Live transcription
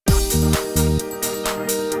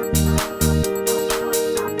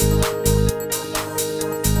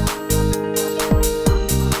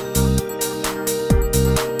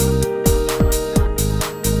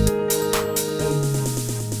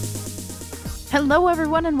Hello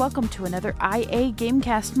everyone and welcome to another IA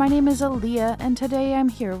Gamecast. My name is Aaliyah and today I'm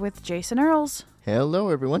here with Jason Earls. Hello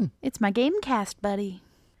everyone. It's my Gamecast buddy.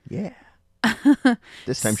 Yeah.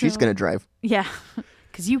 This time she's going to drive. Yeah,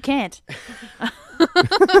 because you can't.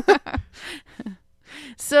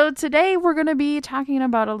 So today we're going to be talking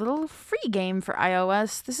about a little free game for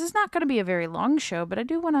iOS. This is not going to be a very long show, but I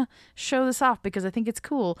do want to show this off because I think it's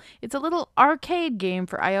cool. It's a little arcade game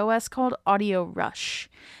for iOS called Audio Rush.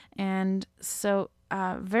 And so,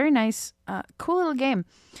 very nice, cool little game.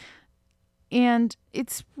 And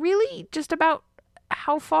it's really just about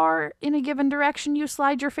how far in a given direction you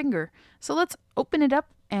slide your finger. So let's open it up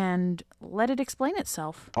and let it explain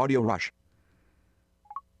itself. Audio Rush.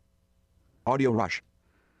 Audio Rush.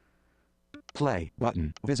 Play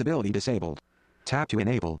button. Visibility disabled. Tap to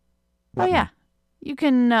enable. Button. Oh yeah, you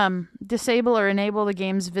can disable or enable the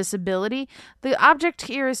game's visibility. The object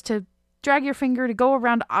here is to drag your finger to go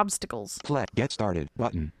around obstacles. Play. Get started.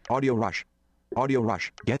 Button. Audio Rush. Audio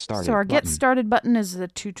Rush. Get started. So our button. Get Started button is the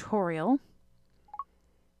tutorial.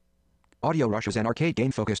 Audio Rush is an arcade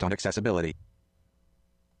game focused on accessibility.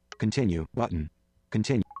 Continue. Button.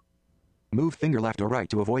 Continue. Move finger left or right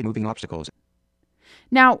to avoid moving obstacles.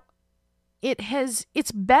 Now,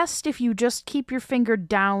 it's best if you just keep your finger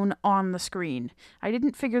down on the screen. I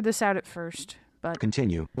didn't figure this out at first, but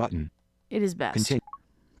Continue. Button. it is best. Continue.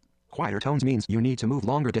 Quieter tones means you need to move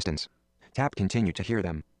longer distance. Tap continue to hear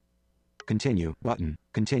them. Continue. Button.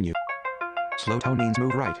 Continue. Slow tone means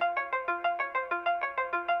move right.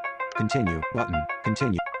 Continue. Button.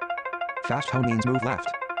 Continue. Fast tone means move left.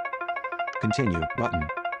 Continue. Button.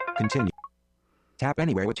 Continue. Tap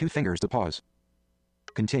anywhere with two fingers to pause.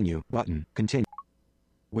 Continue. Button. Continue.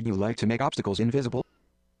 Would you like to make obstacles invisible?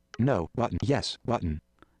 No. Button. Yes. Button.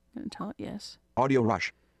 I'm gonna tell it yes. Audio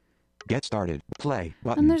Rush. Get started. Play.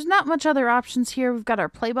 Button. And there's not much other options here. We've got our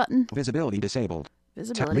play button. Visibility disabled. Tap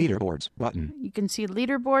Visibility. leaderboards. Button. You can see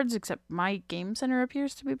leaderboards, except my game center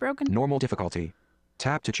appears to be broken. Normal difficulty.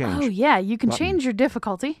 Tap to change. Oh yeah, you can Button. change your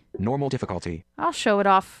difficulty. Normal difficulty. I'll show it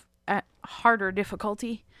off at harder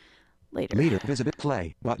difficulty later. Leader. Visibility.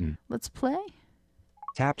 Play. Button. Let's play.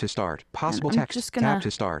 Tap to start. Possible I'm text. just gonna- Tap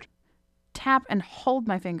to start. Tap and hold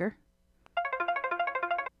my finger.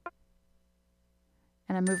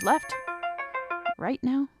 And I move left. Right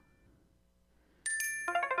now.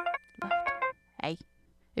 Left. Hey.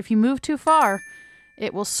 If you move too far,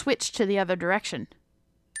 it will switch to the other direction.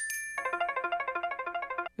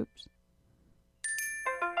 Oops.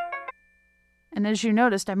 And as you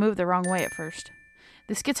noticed, I moved the wrong way at first.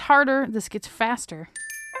 This gets harder, this gets faster.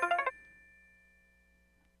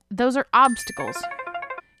 Those are obstacles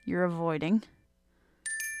you're avoiding.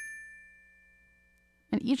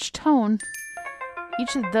 And each tone,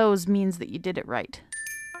 each of those means that you did it right.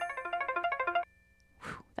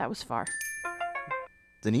 Whew, that was far.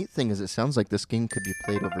 The neat thing is it sounds like this game could be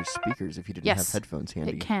played over speakers if you didn't have Yes, headphones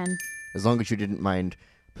handy. it can. As long as you didn't mind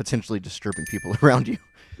potentially disturbing people around you.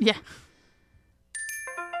 Yeah.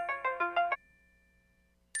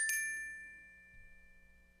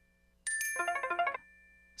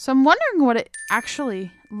 So I'm wondering what it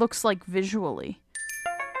actually looks like visually.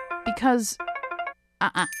 Because,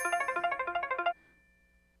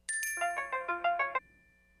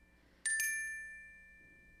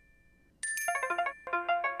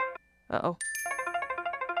 Uh-oh.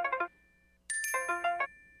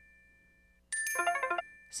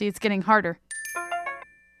 See, it's getting harder.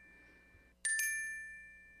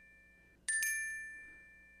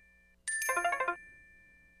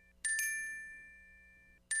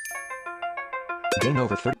 Gain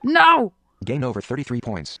over 30. No! Gain over 33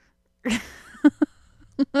 points. I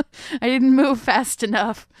didn't move fast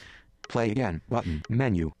enough. Play again. Button.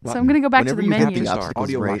 Menu. So I'm going to go back to the Whenever you have menu. the Start. obstacles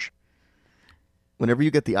Audio right. Rush. Whenever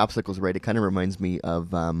you get the obstacles right, it kind of reminds me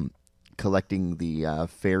of collecting the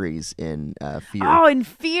fairies in Fear. Oh, in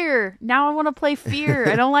Fear. Now I want to play Fear.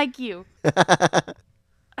 I don't like you.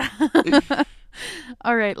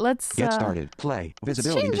 All right, let's Get started. Play.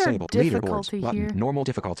 Visibility change our disabled. Leaderboards. difficulty Button. here. Normal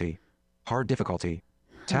difficulty. Hard difficulty.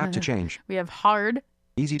 Tap to change. We have hard,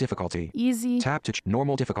 Easy difficulty. easy, Tap to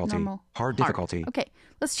normal difficulty. normal, Hard difficulty. Okay,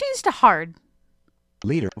 let's change to hard.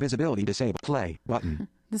 Leader. Visibility disabled. Play. Button.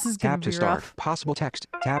 This is going Tap to to be start. rough. Possible text.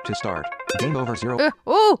 Tap to start. Game over 0.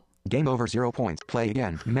 Ooh! Game over 0 points. Play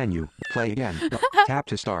again. Menu. Play again. Tap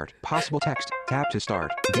to start. Possible text. Tap to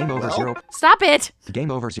start. Game over 0. Stop it!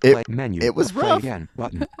 Game over 0. It- Play menu. it was Play rough. again.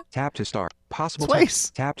 Button. Tap to start. Possible Twice.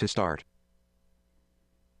 text. Tap to start.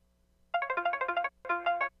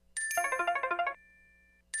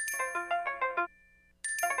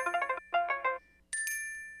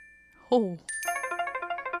 Oh.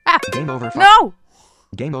 Ah! Game over 5. No!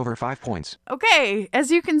 Game over 5 points. Okay,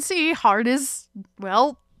 as you can see, hard is,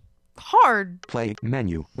 well, hard. Play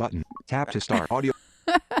menu button. Tap to start audio.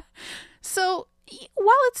 So,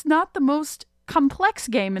 while it's not the most complex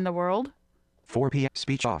game in the world, 4 p.m.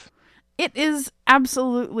 Speech off. it is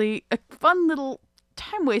absolutely a fun little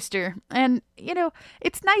time waster. And, you know,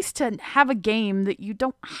 it's nice to have a game that you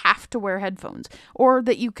don't have to wear headphones, or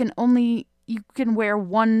that you can wear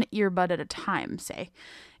one earbud at a time, say,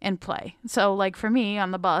 and play. So, like for me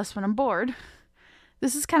on the bus when I'm bored,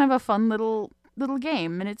 this is kind of a fun little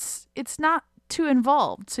game, and it's not too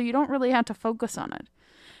involved, so you don't really have to focus on it.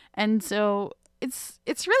 And so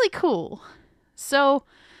it's really cool. So,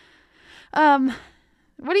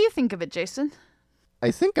 what do you think of it, Jason? I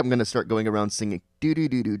think I'm gonna start going around singing do do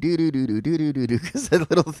do do do do do do do do do because I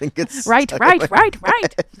little think it's Right.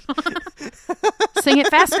 Sing it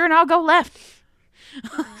faster and I'll go left.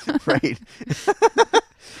 right.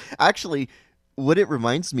 Actually, what it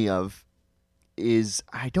reminds me of is,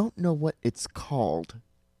 I don't know what it's called,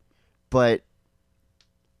 but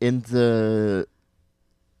it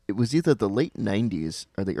was either the late 90s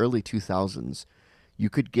or the early 2000s, you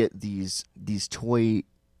could get these toy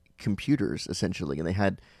computers, essentially, and they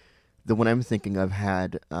had, the one I'm thinking of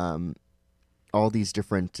had all these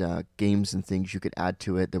different games and things you could add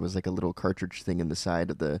to it. There was like a little cartridge thing in the side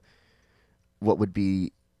of what would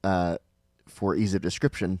be, for ease of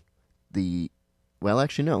description,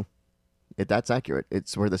 that's accurate.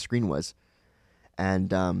 It's where the screen was.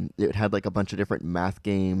 And it had like a bunch of different math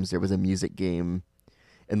games. There was a music game.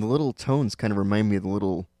 And the little tones kind of remind me of the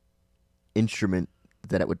little instrument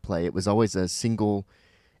that it would play. It was always a single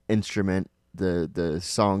instrument. The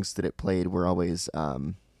songs that it played were always,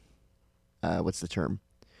 what's the term?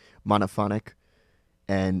 Monophonic.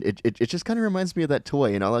 And it just kind of reminds me of that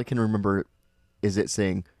toy. And all I can remember is it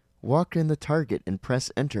saying, walk in the target and press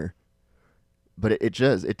enter. But it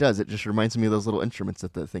does. It just reminds me of those little instruments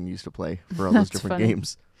that the thing used to play for all those different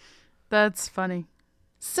games. That's funny.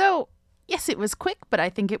 So, yes, it was quick, but I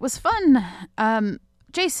think it was fun.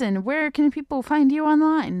 Jason, where can people find you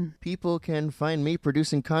online? People can find me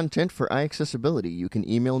producing content for iAccessibility. You can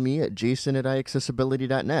email me at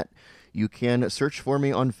jason@iAccessibility.net. You can search for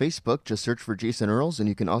me on Facebook. Just search for Jason Earls, and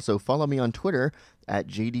you can also follow me on Twitter at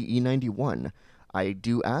JDE91. I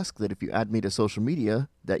do ask that if you add me to social media,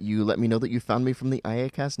 that you let me know that you found me from the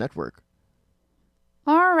IACast network.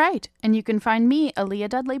 All right. And you can find me, Aaliyah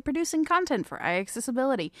Dudley, producing content for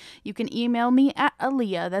iAccessibility. You can email me at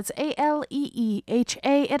Aaliyah, that's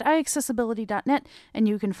ALEEHA, at iAccessibility.net. And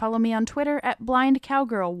you can follow me on Twitter at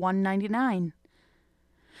BlindCowgirl199.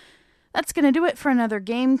 That's going to do it for another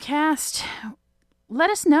Gamecast. Let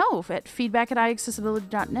us know at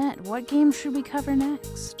feedback@iAccessibility.net. What game should we cover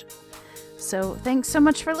next? So, thanks so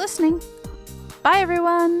much for listening. Bye,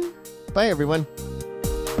 everyone. Bye, everyone.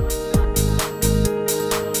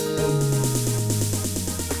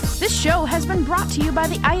 This show has been brought to you by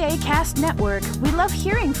the IACast Network. We love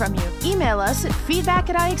hearing from you. Email us at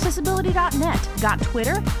feedback@iAccessibility.net. Got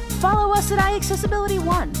Twitter? Follow us at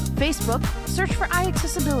iAccessibility1. Facebook, search for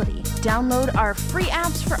iAccessibility. Download our free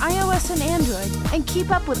apps for iOS and Android. And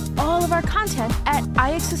keep up with all of our content at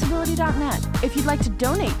iAccessibility.net. If you'd like to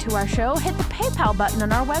donate to our show, hit the PayPal button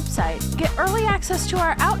on our website. Get early access to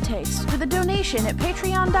our outtakes with a donation at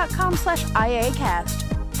patreon.com/IACast.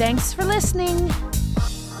 Thanks for listening.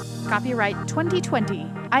 Copyright 2020,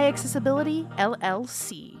 iAccessibility,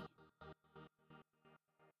 LLC.